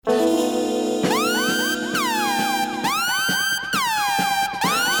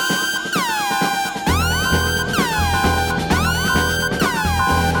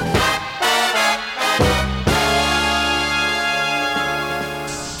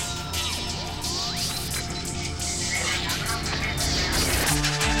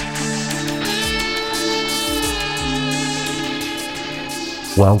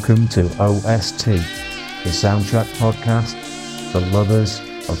Welcome to OST, the soundtrack podcast for lovers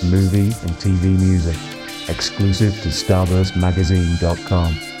of movie and TV music, exclusive to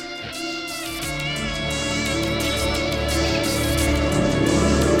StarburstMagazine.com.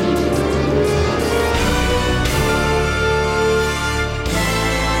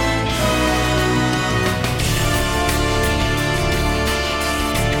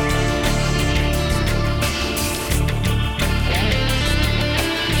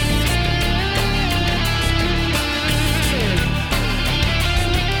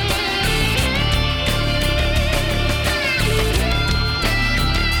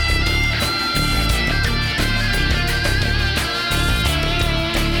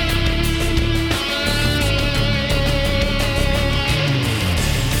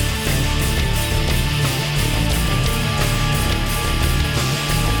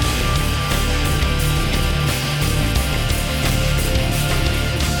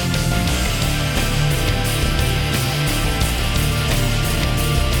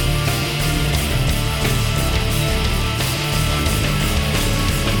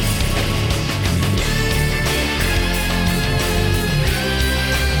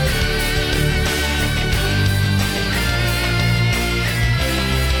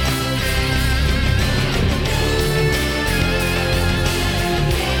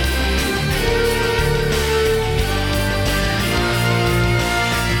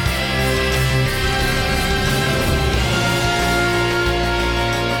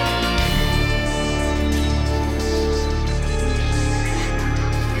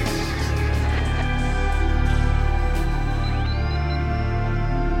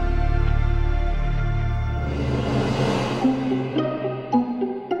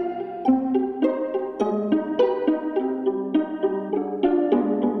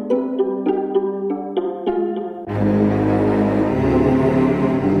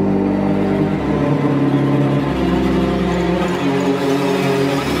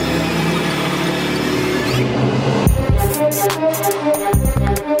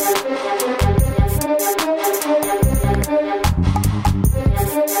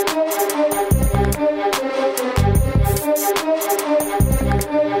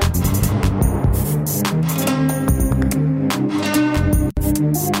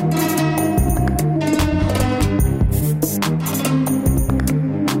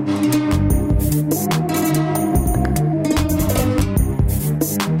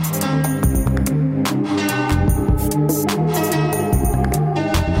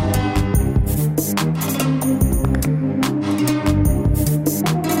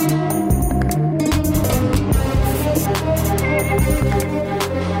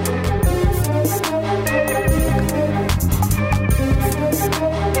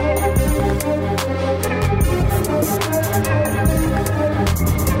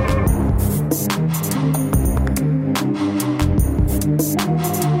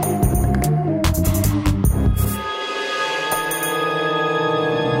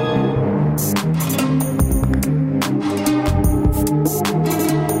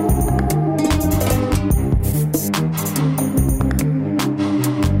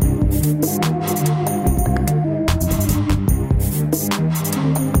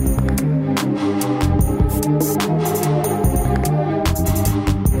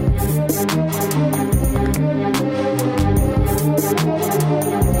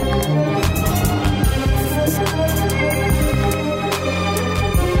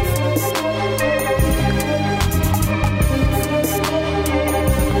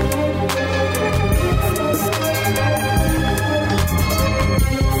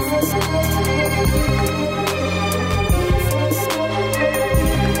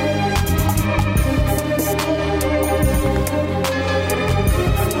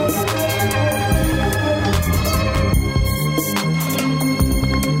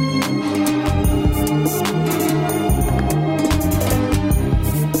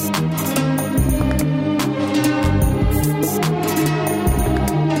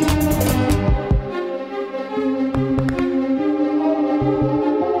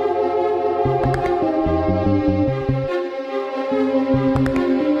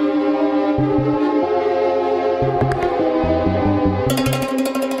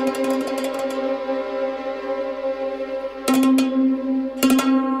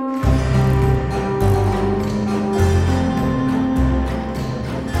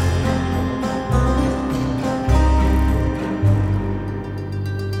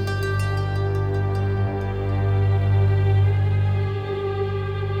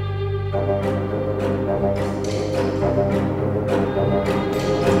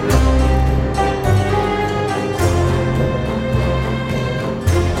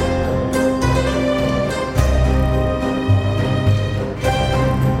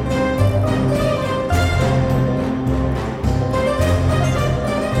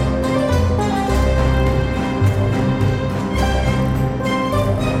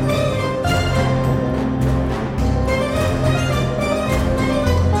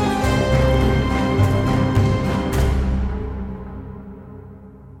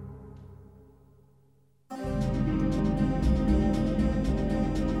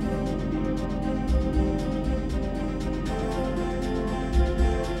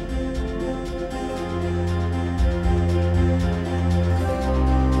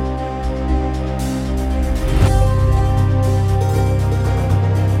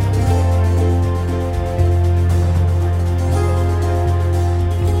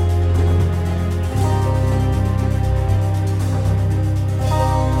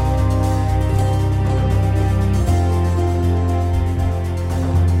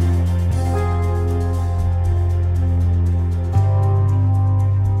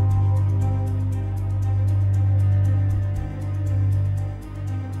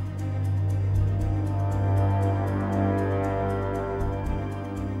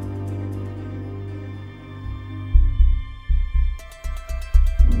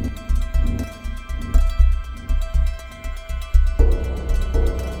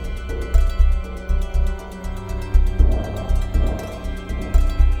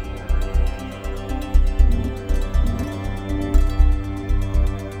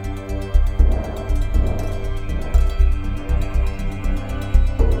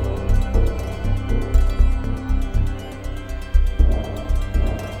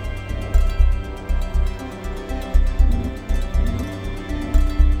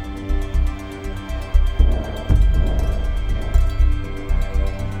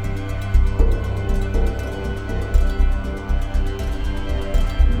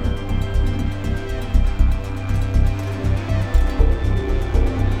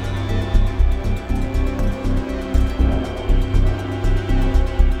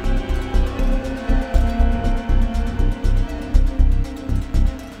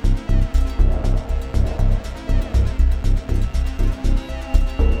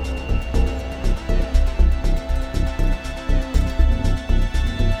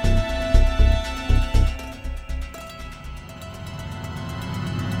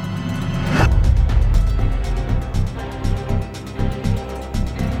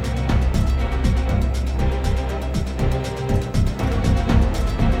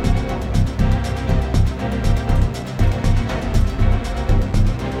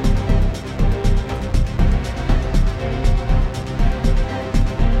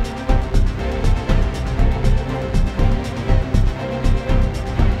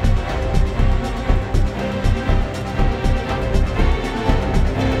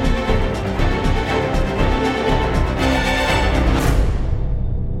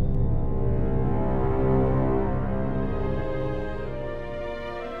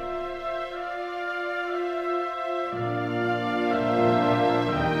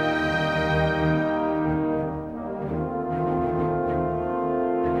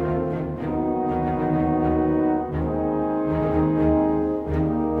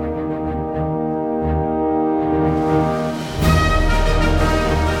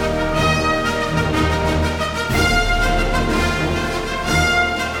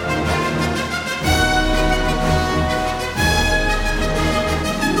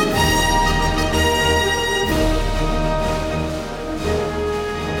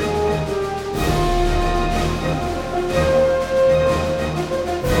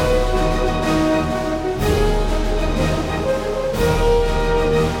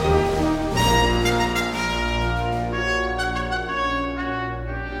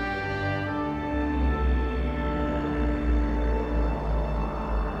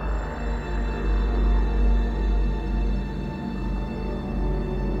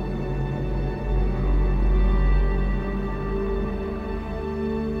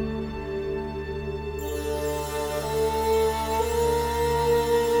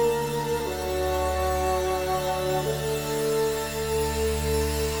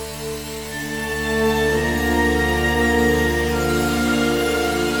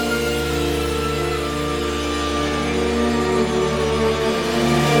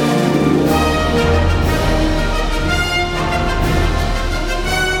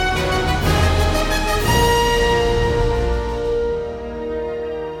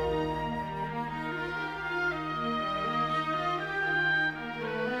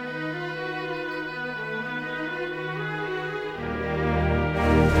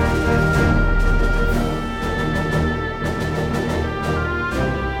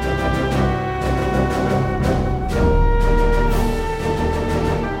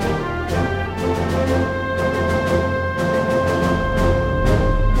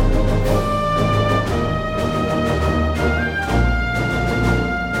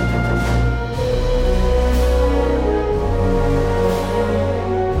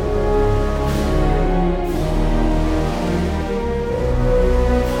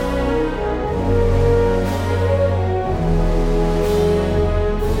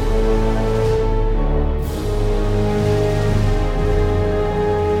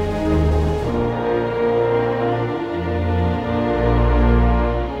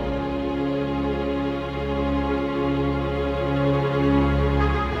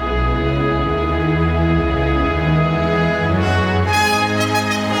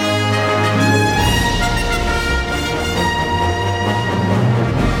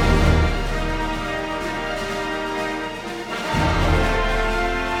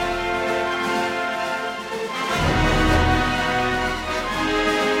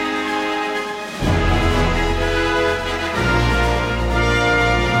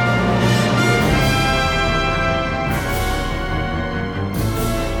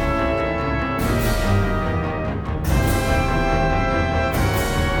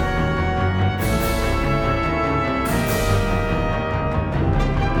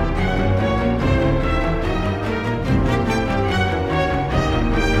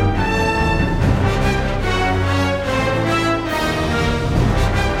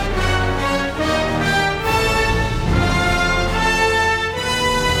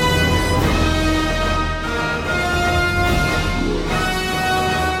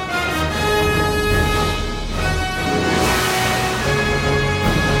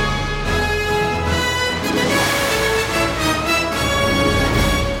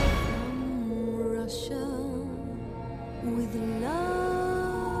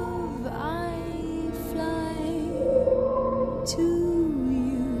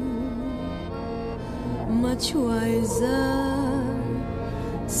 much wiser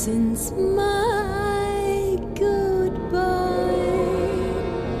since my goodbye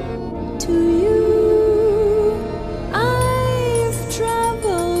to you. I've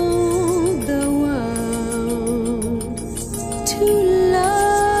traveled the world to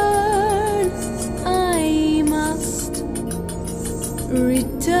learn I must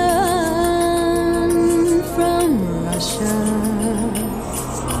return from Russia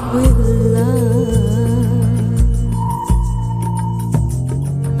with love.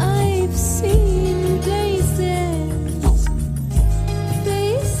 I've seen places,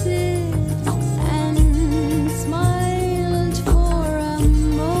 faces, and smiled for a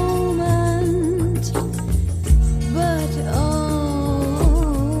moment, but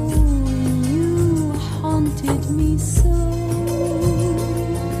oh, you haunted me so.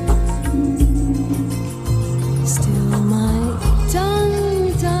 Still my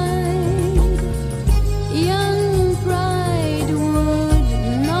tongue-tied young pride would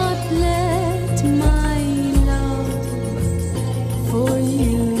not let my love for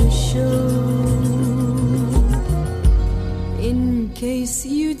you show, in case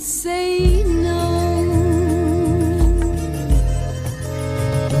you'd say no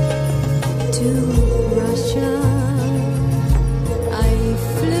to Russia. I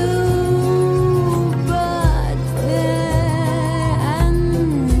flew, but there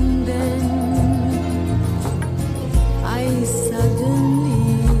and then I suddenly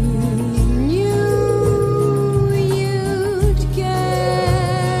knew you'd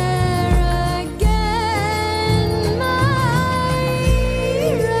care again. My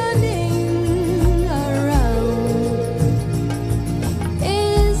running around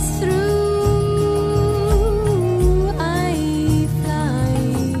is through. I fly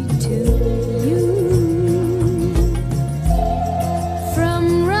to you from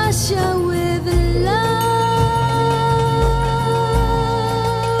Russia with love,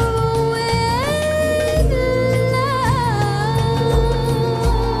 with love,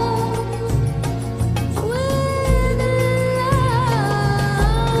 with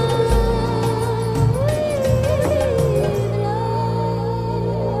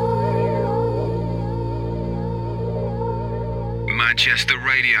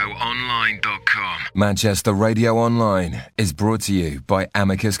ManchesterRadioOnline.com. Manchester Radio Online is brought to you by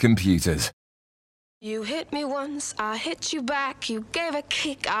Amicus Computers. You hit me once, I hit you back. You gave a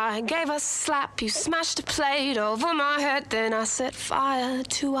kick, I gave a slap. You smashed a plate over my head, then I set fire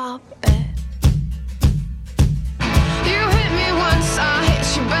to our bed. You hit me once, I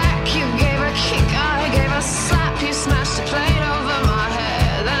hit you back. You gave a kick, I gave a slap. You smashed a plate over my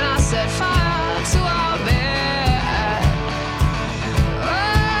head, then I set fire to our bed. Oh,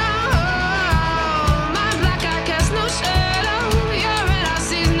 my black eye casts no shadow. Your red eye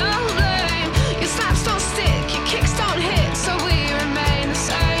sees no blame. Your slaps don't stick, your kicks don't hit, so we remain the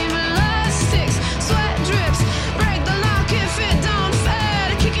same. Blood sticks, sweat drips, break the lock if it don't fit.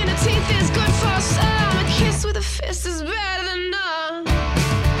 A kick in the teeth is good for some. A kiss with a fist is better than none.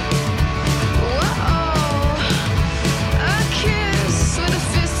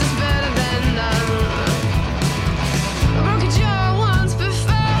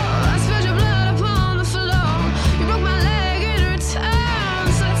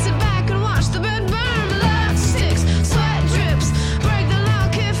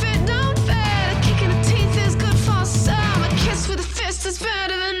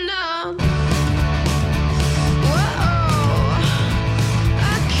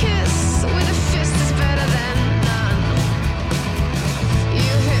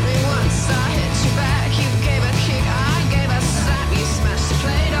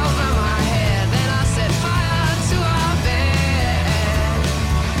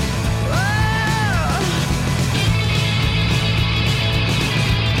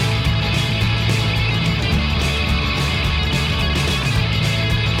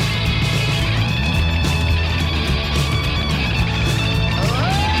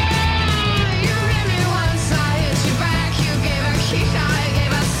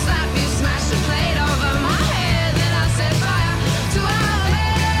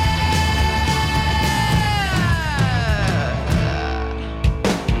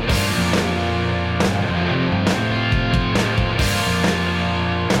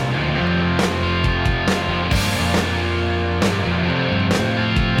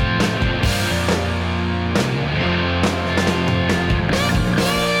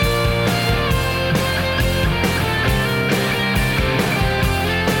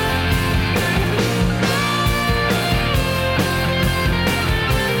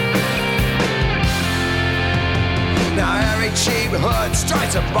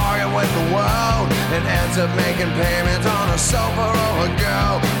 tries to bargain with the world and ends up making payments on a sofa or a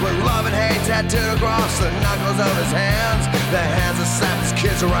girl with love and hate tattooed across the knuckles of his hands. The hands that slap his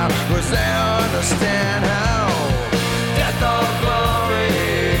kids around, cause they don't understand how death or glory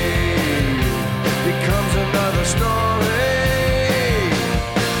becomes another story.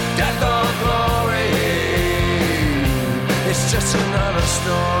 Death or glory, it's just another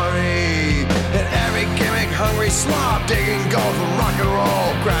story. And every gimmick-hungry slob digging gold from rock and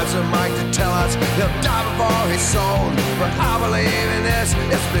roll grabs a mic to tell us he'll die before he's sold. But I believe in this,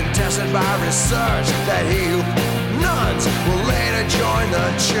 it's been tested by research that he who nuns will later join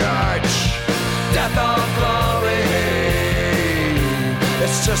the church. Death or glory,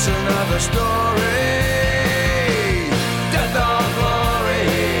 it's just another story. Death or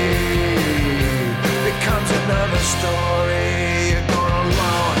glory becomes another story. You're gonna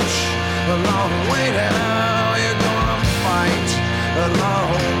launch a long way now. You're gonna fight a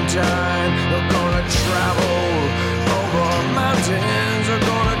long time. You're gonna travel over mountains. You're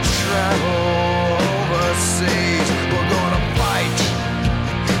gonna travel overseas. We're gonna fight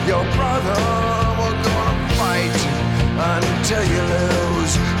your brother. We're gonna fight until you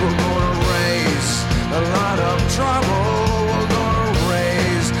lose. We're gonna raise a lot of trouble. We're gonna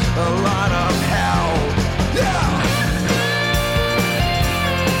raise a lot of hell. Yeah!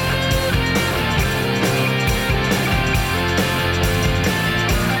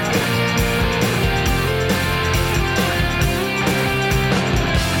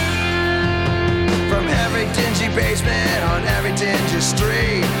 From every dingy basement on every dingy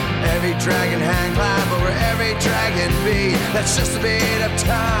street, every dragon hang climb over every dragon beat. That's just a beat of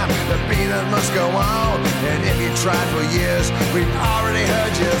time, the beat that must go on. And if you tried for years, we've already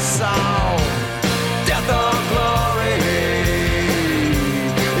heard your song. Death or glory,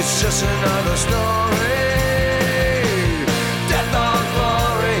 it's just another story. Death or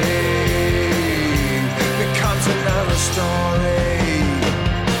glory becomes another story.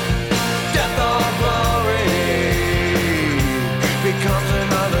 Death or glory becomes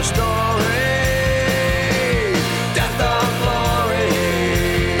another story. Death or glory,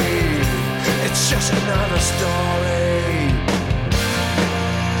 it's just another story.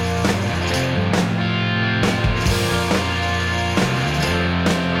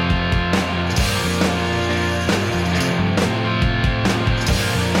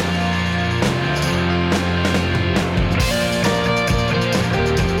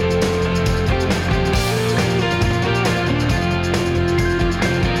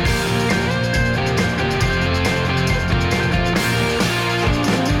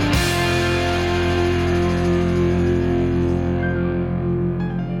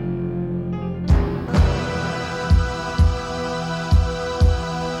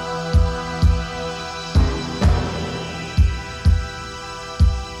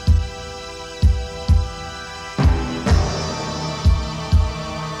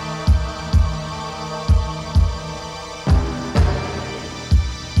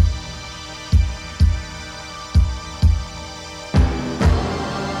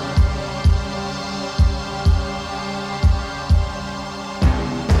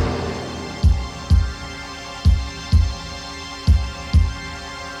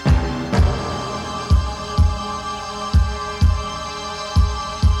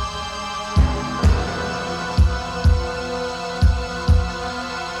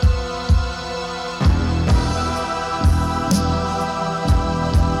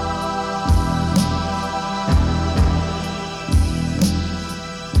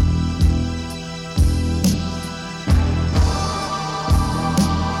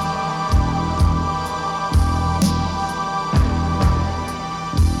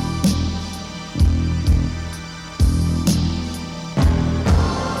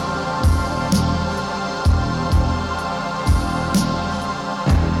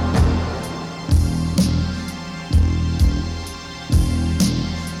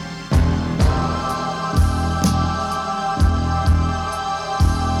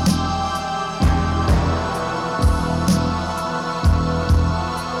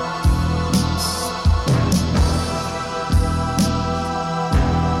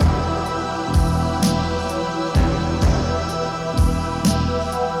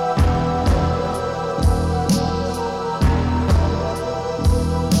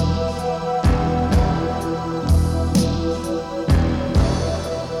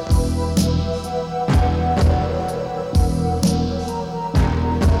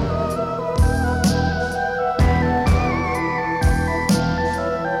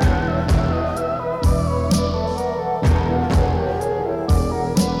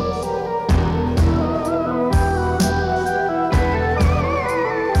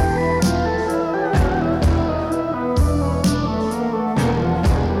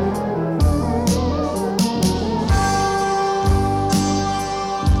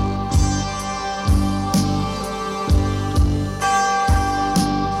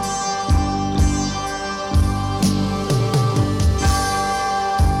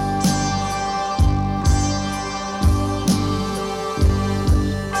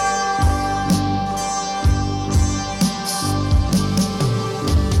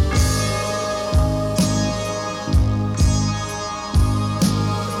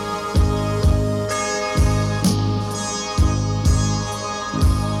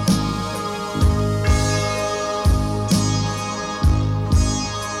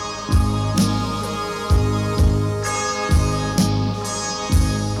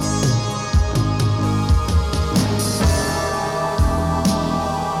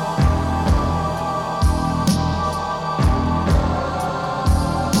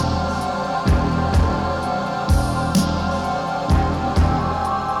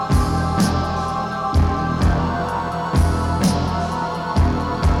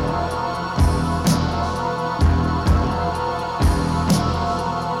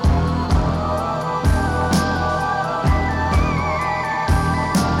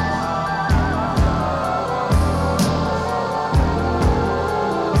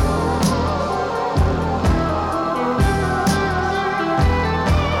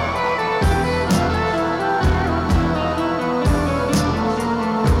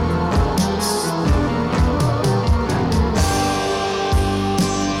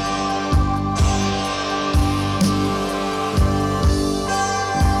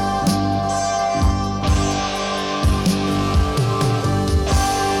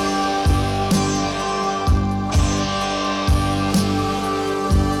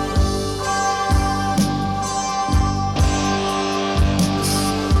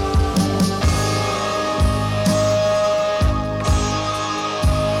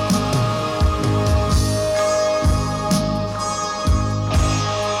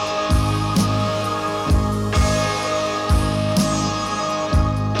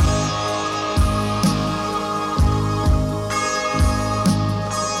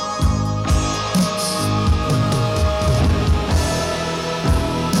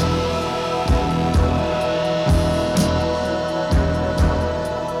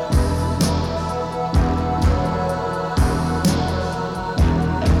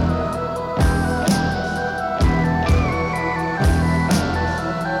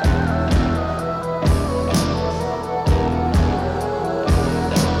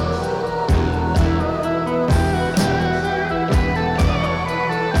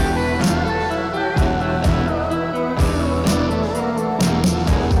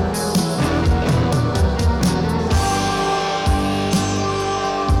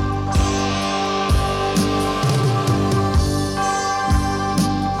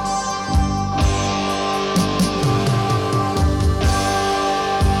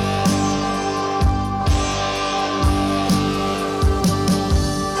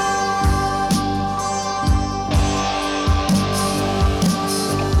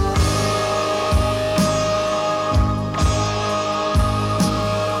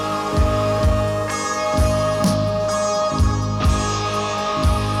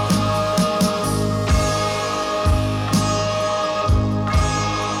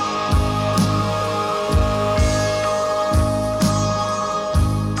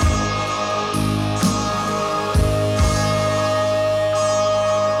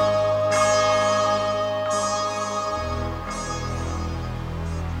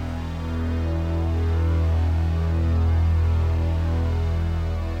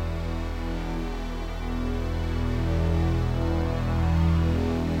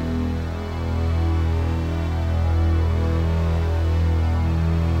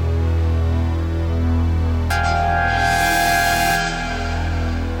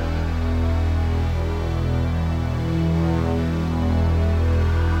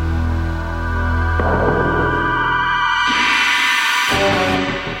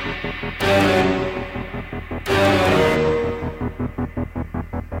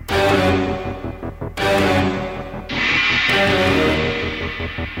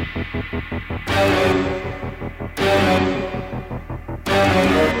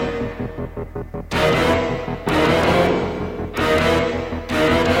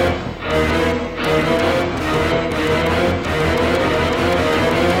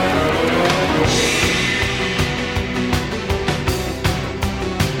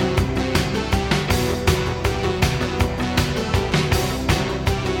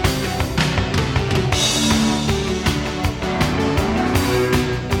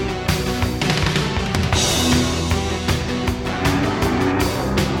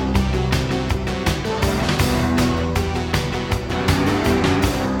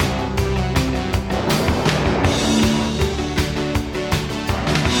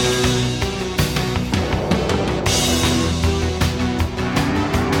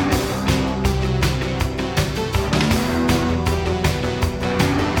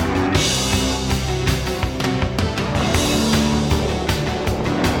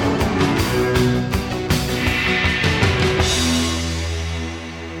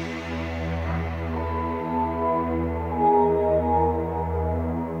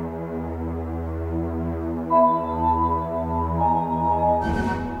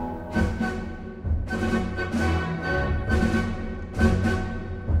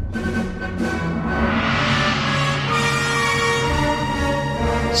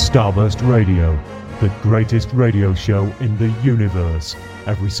 Starburst Radio, the greatest radio show in the universe.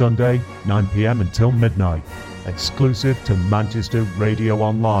 Every Sunday, 9 p.m. until midnight. Exclusive to Manchester Radio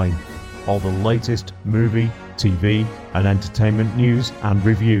Online. All the latest movie, TV, and entertainment news and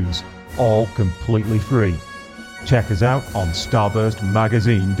reviews. All completely free. Check us out on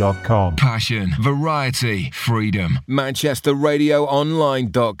starburstmagazine.com. Passion, variety, freedom.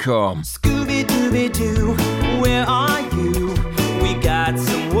 ManchesterRadioOnline.com. Scooby-Dooby-Doo, where are you? We got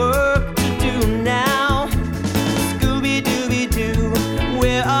some work to do now. Scooby-Dooby-Doo,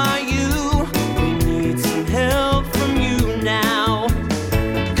 where are you? We need some help from you now.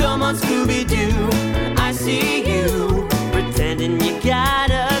 Come on, Scooby-Doo, I see you pretending you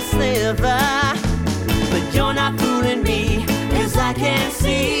got a sliver. But you're not fooling me, 'cause I can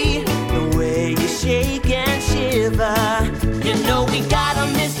see the way you shake and shiver. You know we got a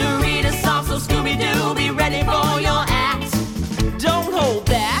mystery to solve, so Scooby-Doo, be ready for your act. Don't hold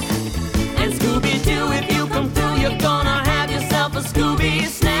back. And Scooby-Doo, if you come through, you're gonna have yourself a Scooby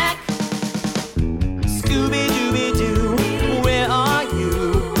snack. Scooby-Dooby-Doo, where are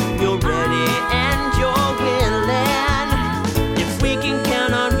you? You're ready and you're willing. If we can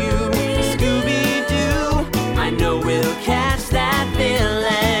count on you, Scooby-Doo, I know we'll catch that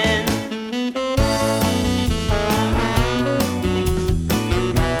villain.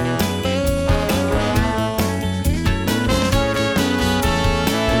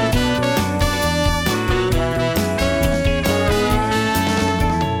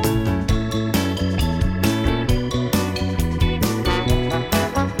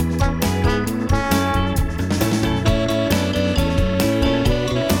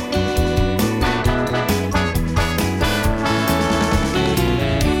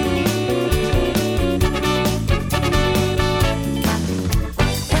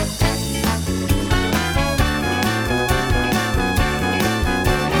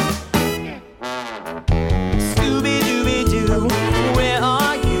 Scooby-Dooby-Doo, where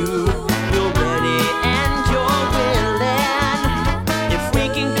are you? You're ready and you're willing. If we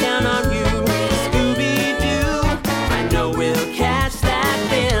can count on you, Scooby-Doo, I know we'll catch that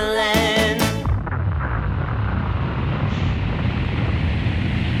villain.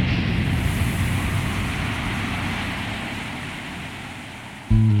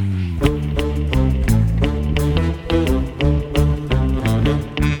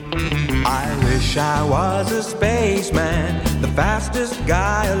 I wish I was a spaceman, the fastest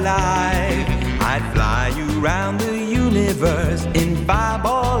guy alive. I'd fly you round the universe in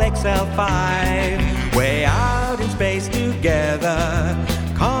Fireball XL5. Way out in space together,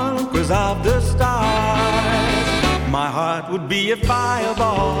 conquerors of the stars. My heart would be a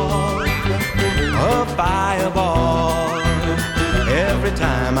fireball, a fireball. Every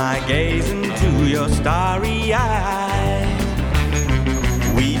time I gaze into your starry eyes.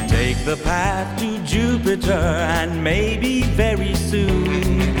 We take the path to Jupiter, and maybe very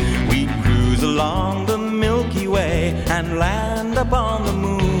soon we cruise along the Milky Way and land upon the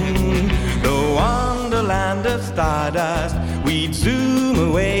moon. The wonderland of stardust, we'd zoom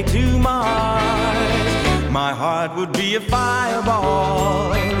away to Mars. My heart would be a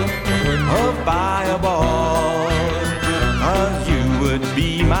fireball, a fireball. 'Cause you would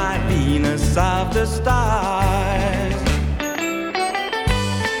be my Venus of the stars.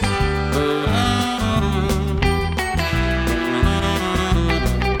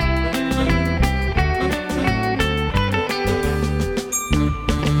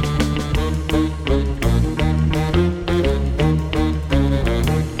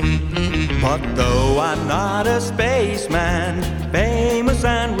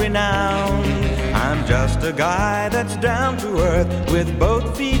 a guy that's down to earth with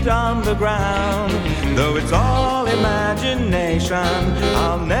both feet on the ground. Though it's all imagination,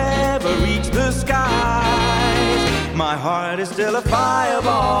 I'll never reach the skies. My heart is still a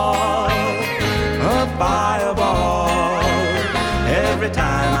fireball, a fireball. Every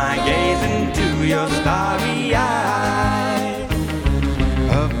time I gaze into your starry eyes,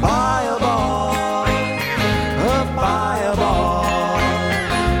 a fireball, a fireball.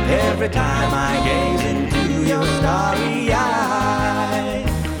 Every time I gaze into your starry eyes,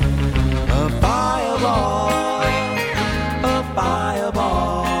 a fireball, a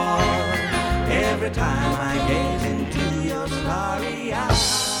fireball. Every time I gaze into your starry eyes.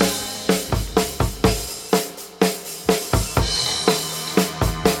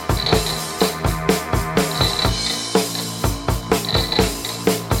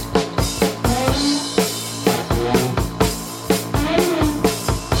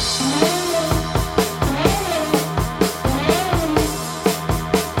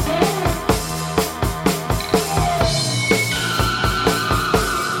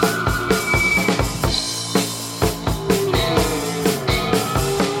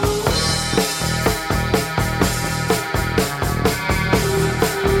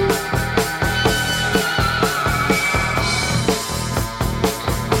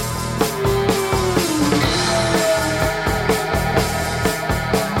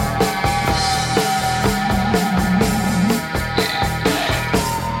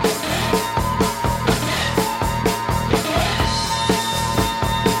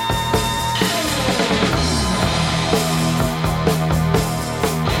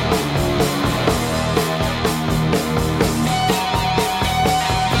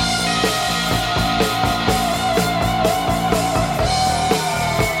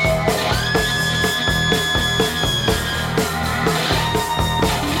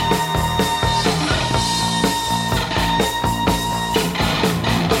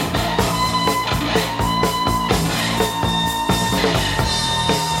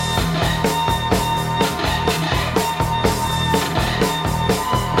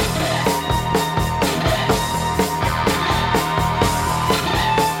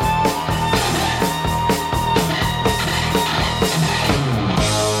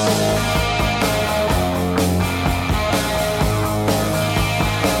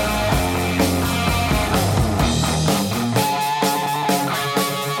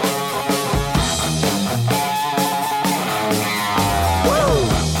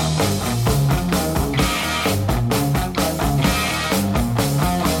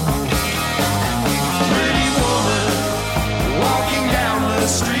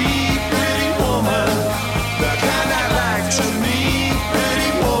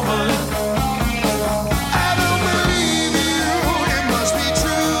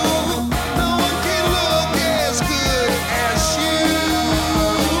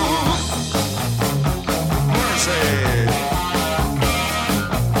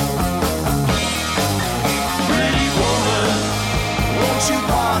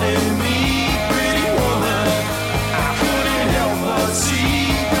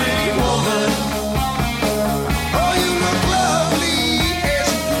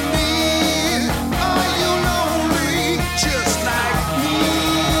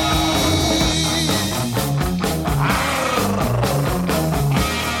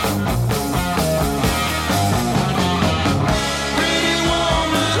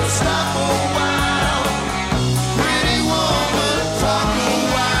 Pretty woman, talk a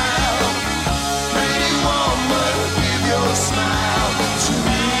while.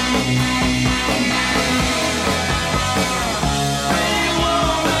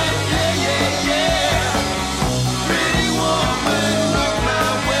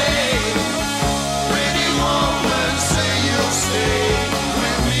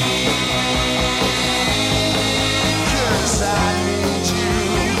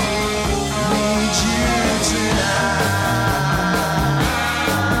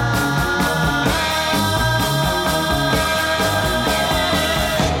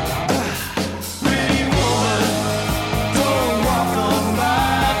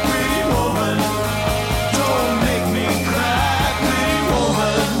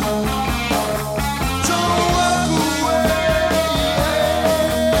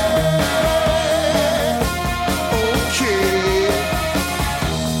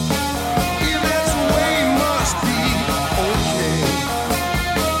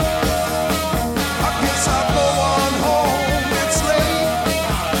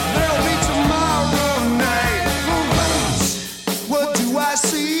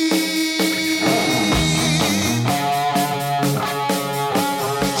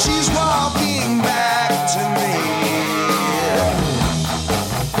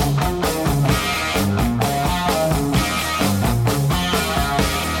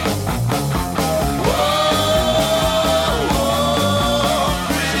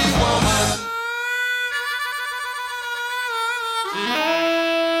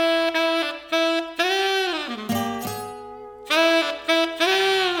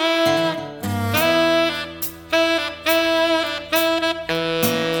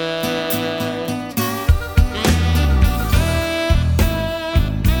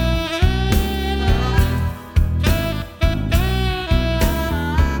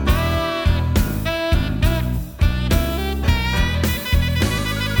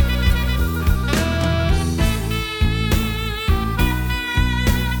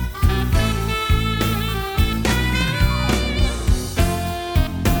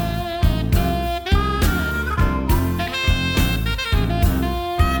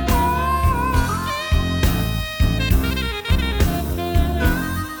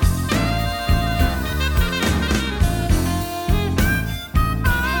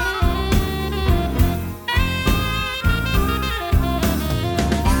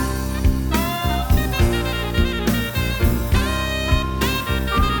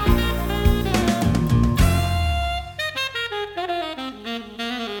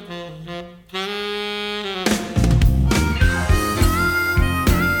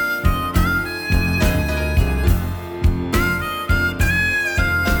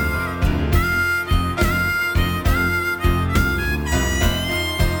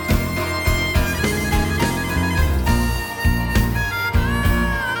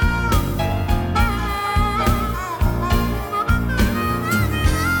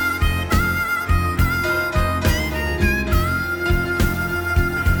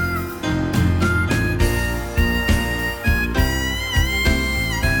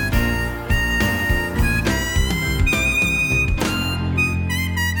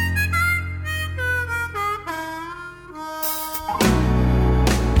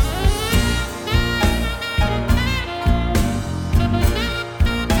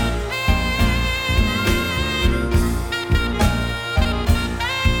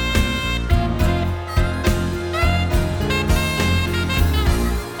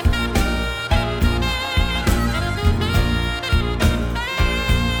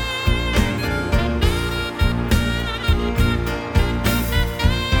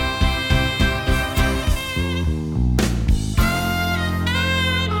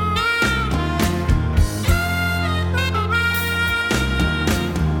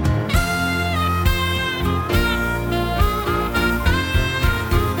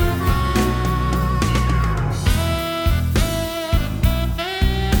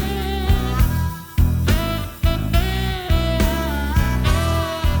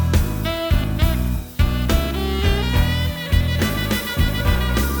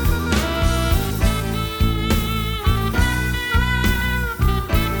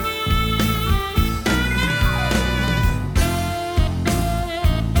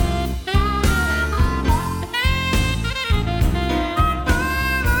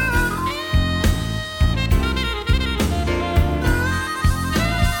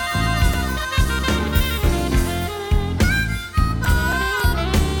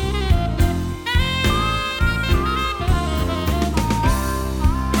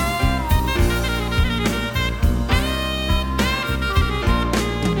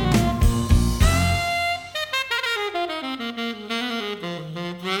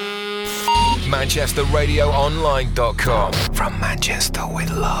 ManchesterRadioOnline.com. From Manchester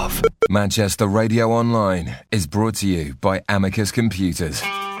with love. Manchester Radio Online is brought to you by Amicus Computers.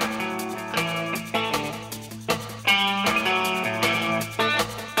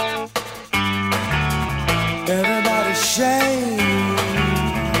 Everybody shake.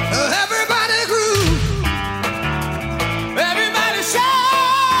 Everybody groove. Everybody shake.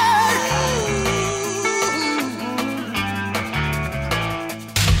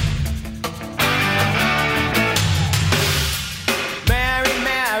 Mary,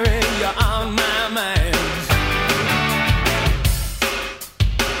 Mary, you're on my mind.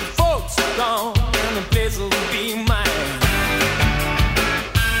 The folks are gone and the place will be mine.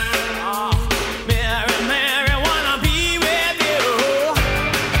 Oh, Mary, Mary, wanna be with you.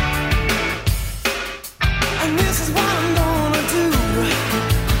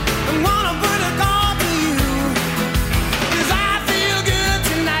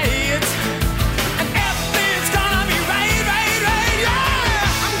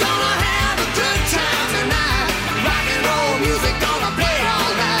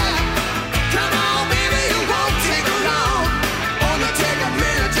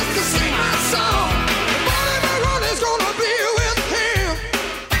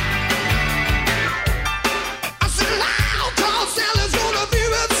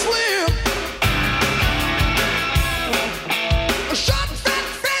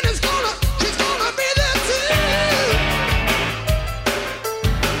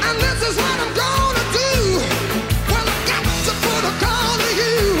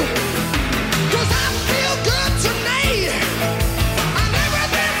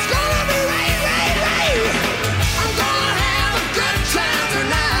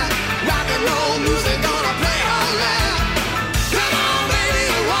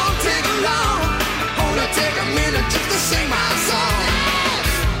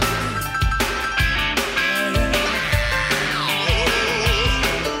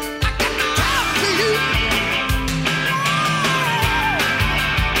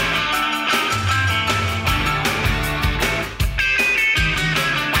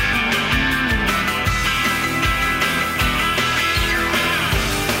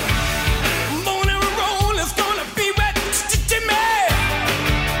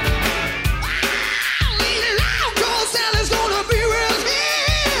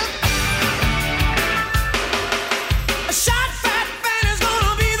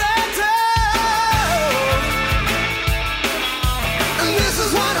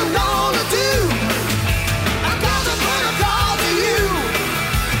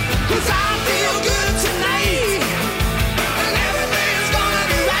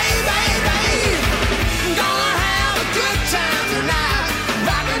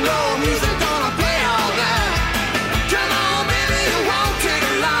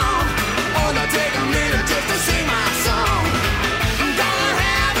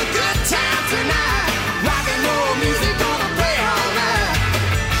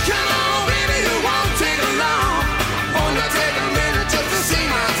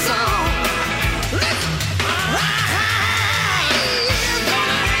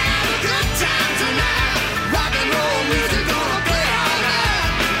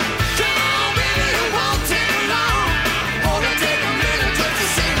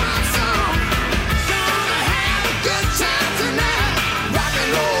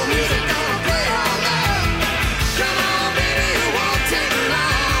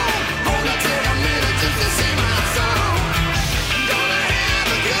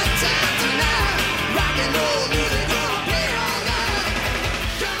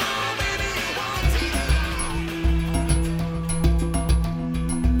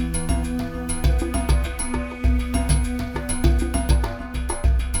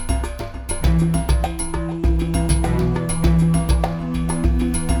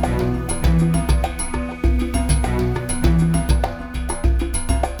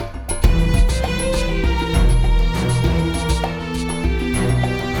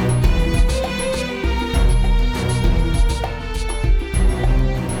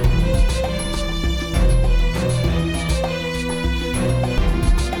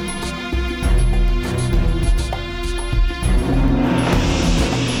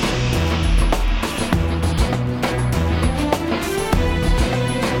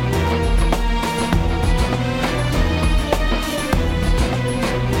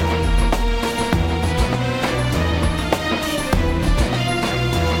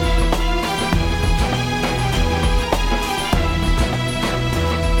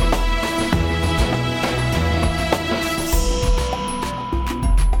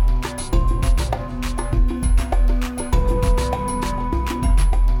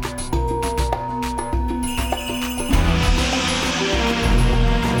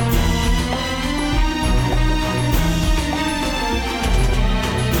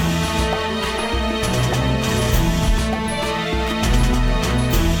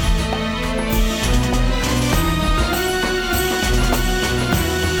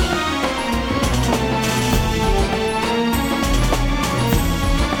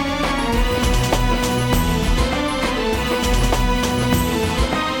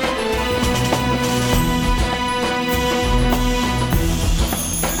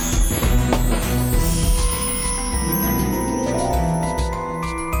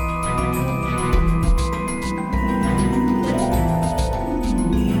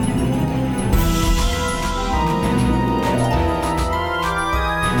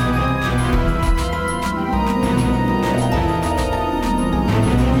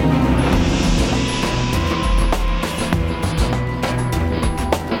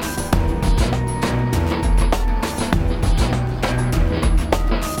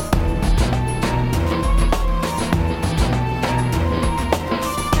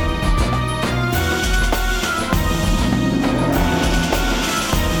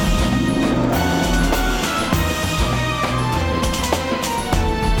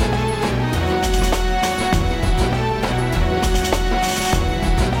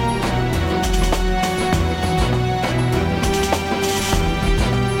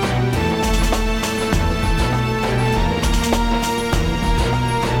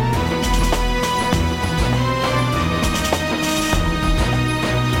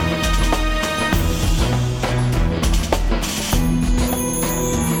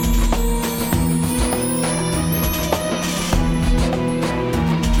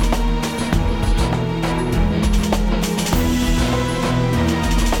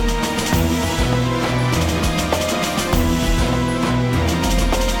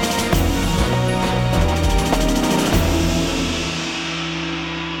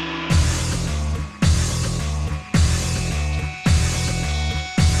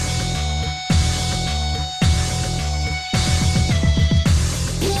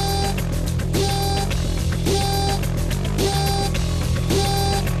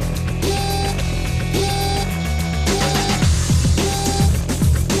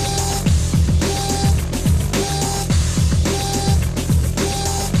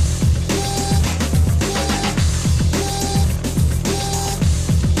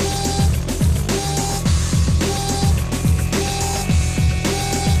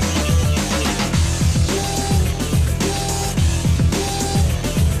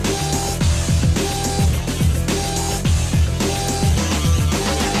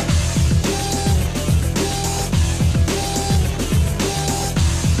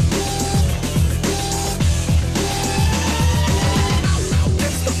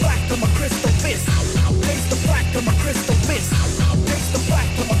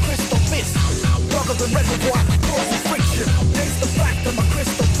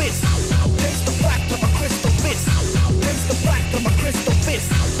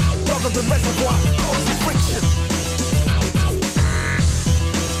 clogging the reservoir, causing friction.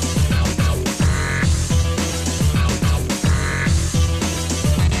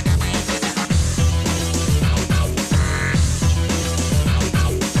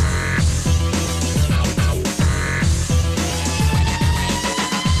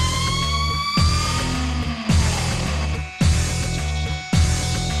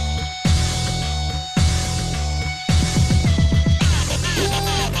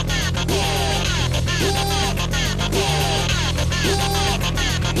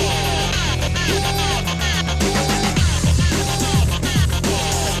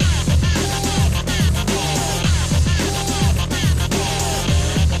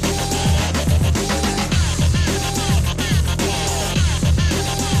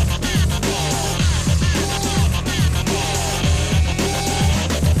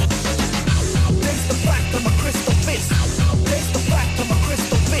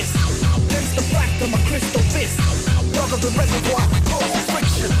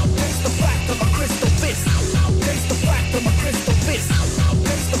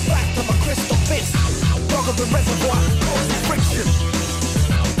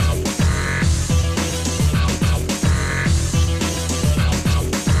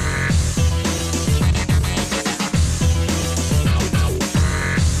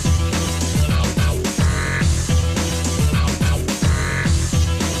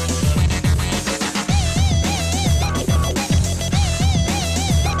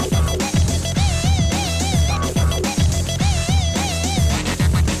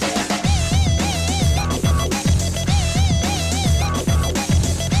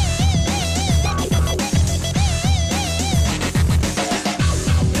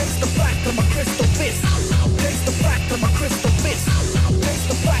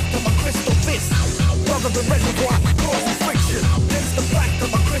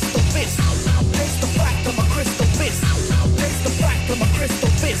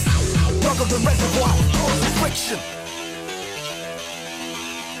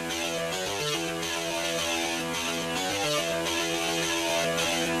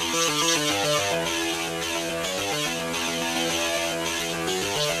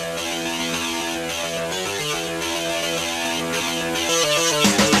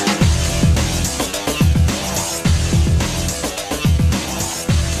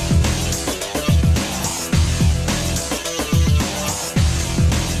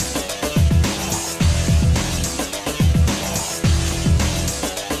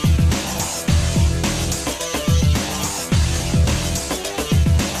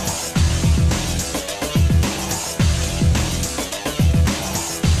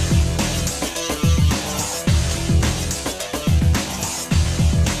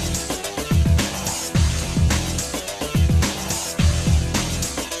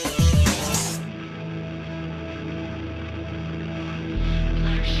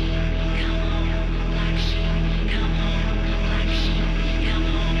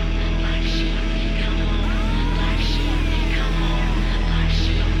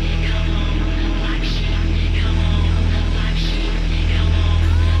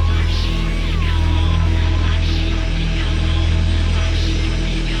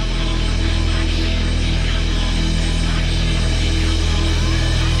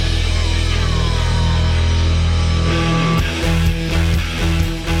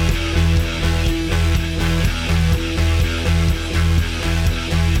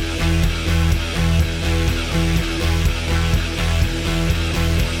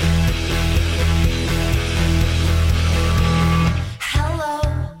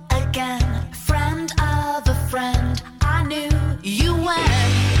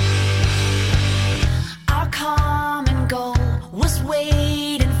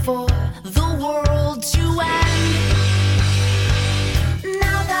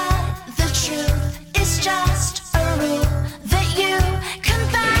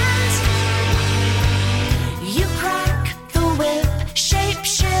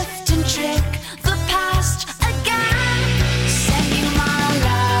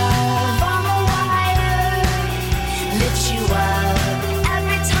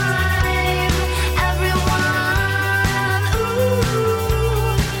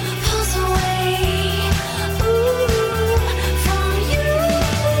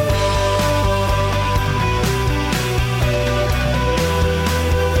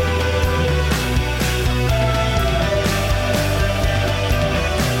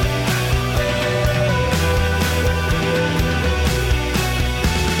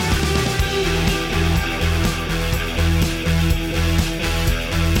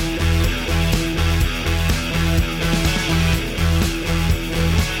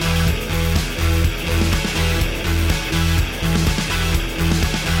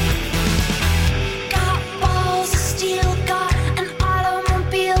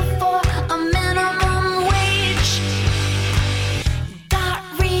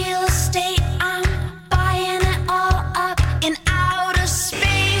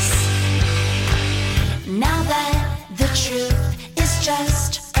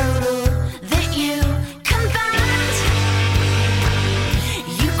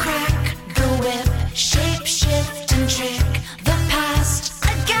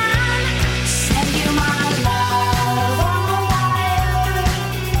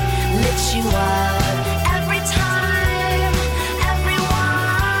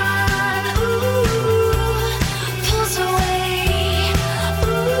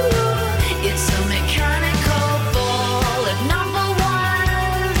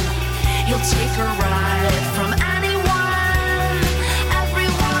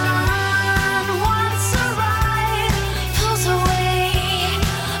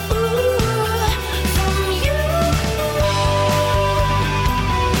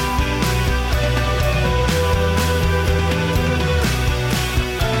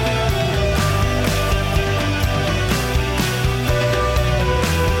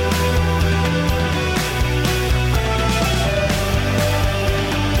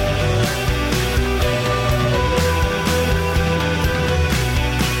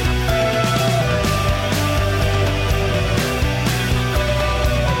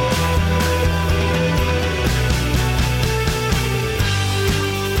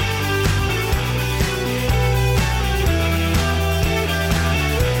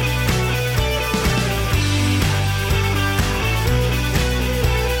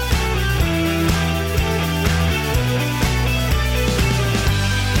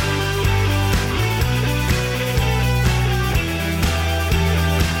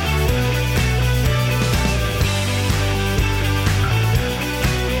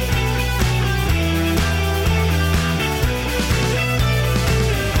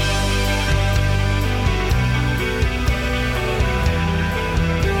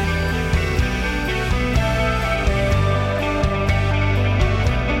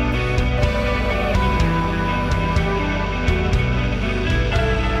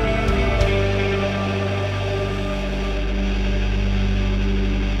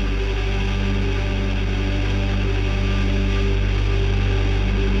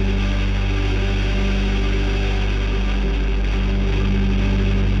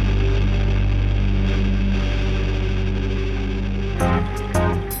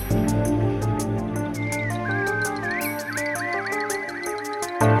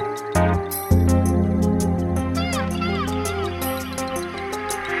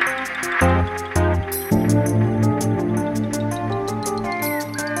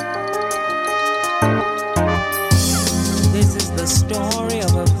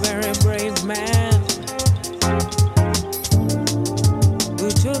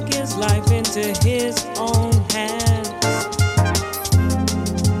 his own hands.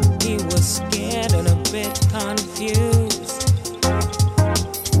 He was scared and a bit confused.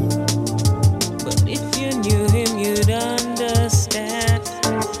 But if you knew him, you'd understand.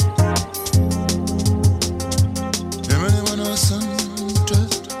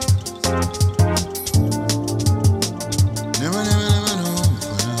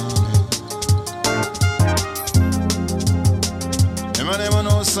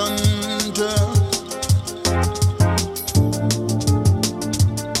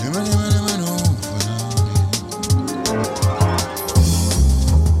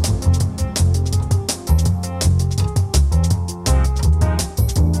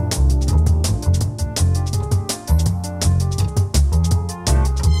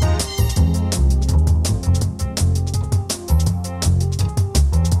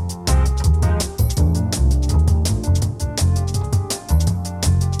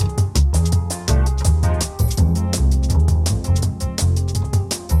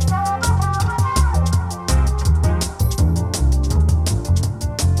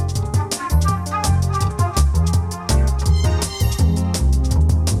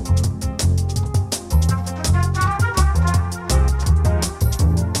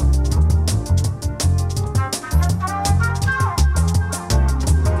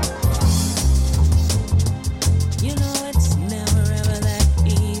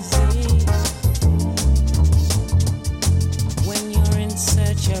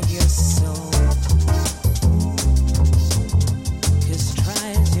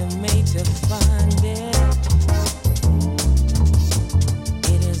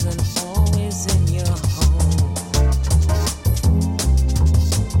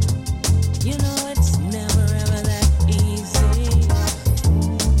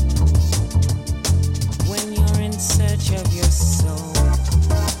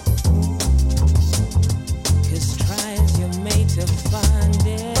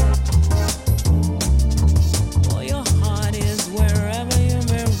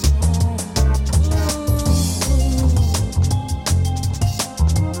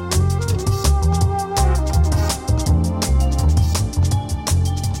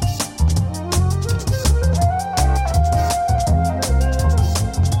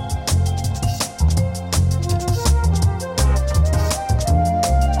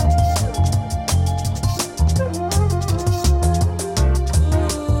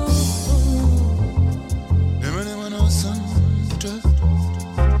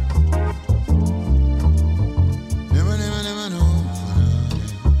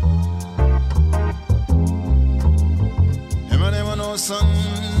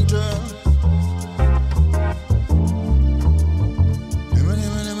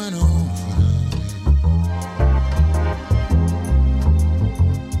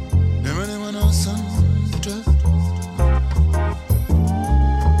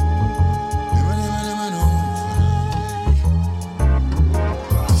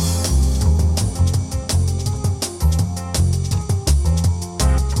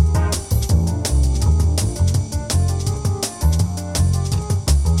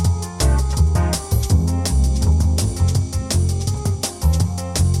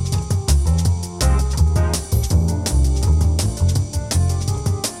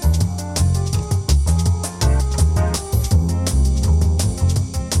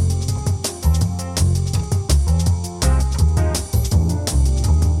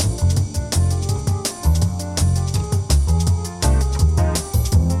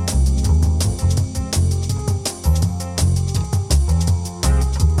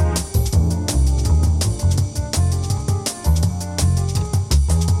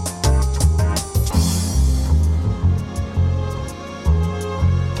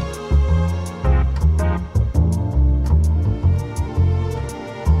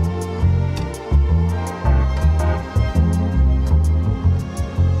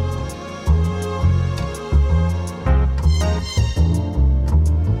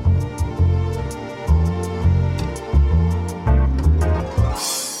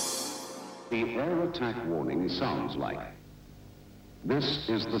 sounds like. This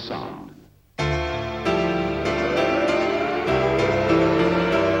is the sound.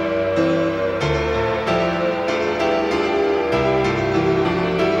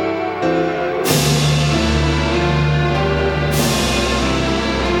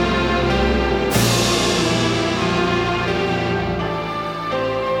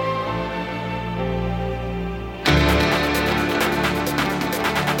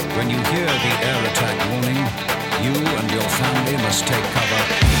 When you hear the air attack warning, you and your family must take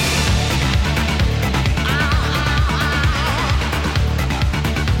cover.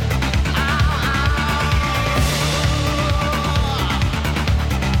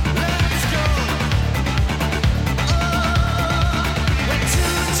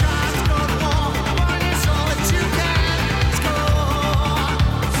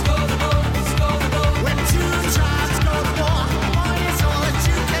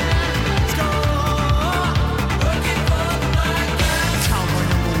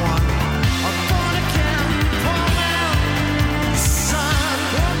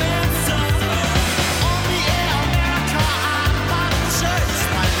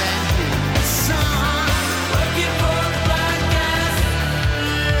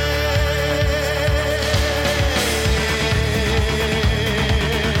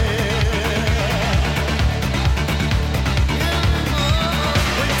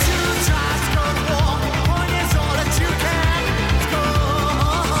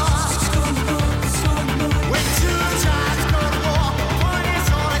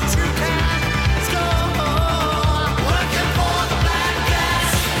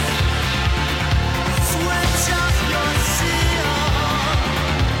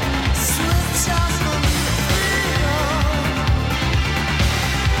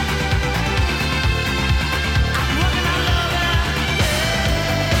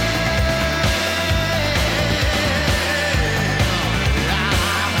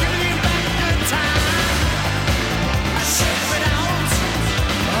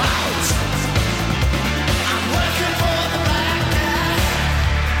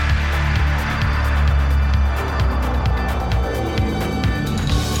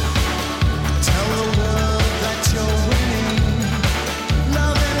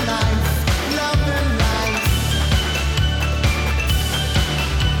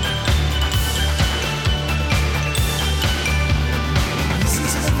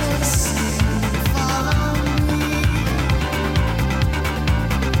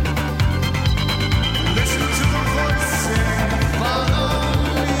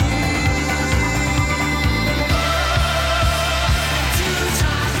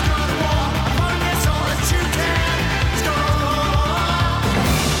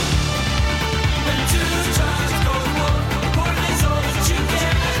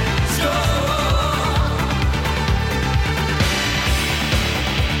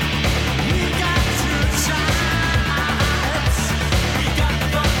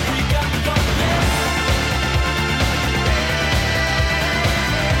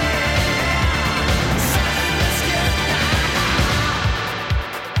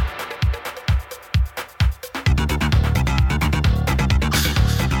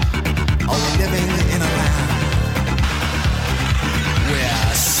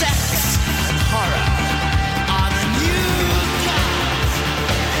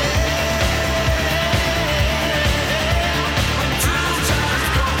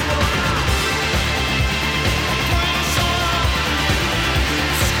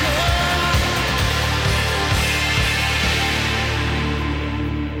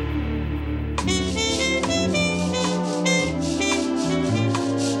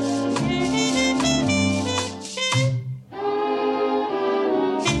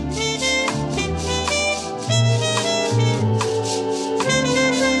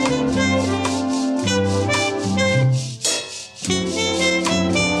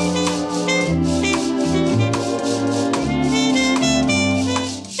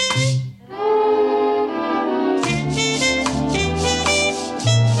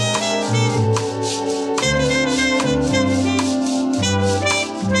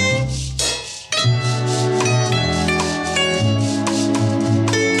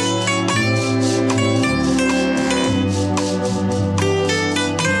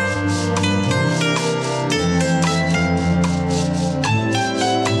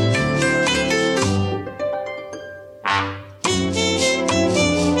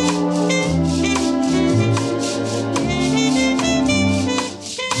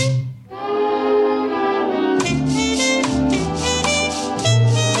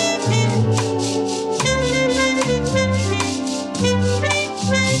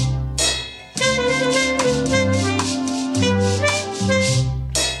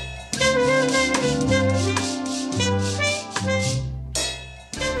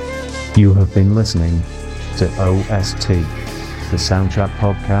 have been listening to OST, the soundtrack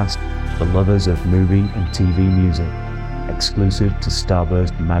podcast for lovers of movie and TV music, exclusive to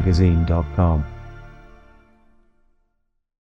StarburstMagazine.com.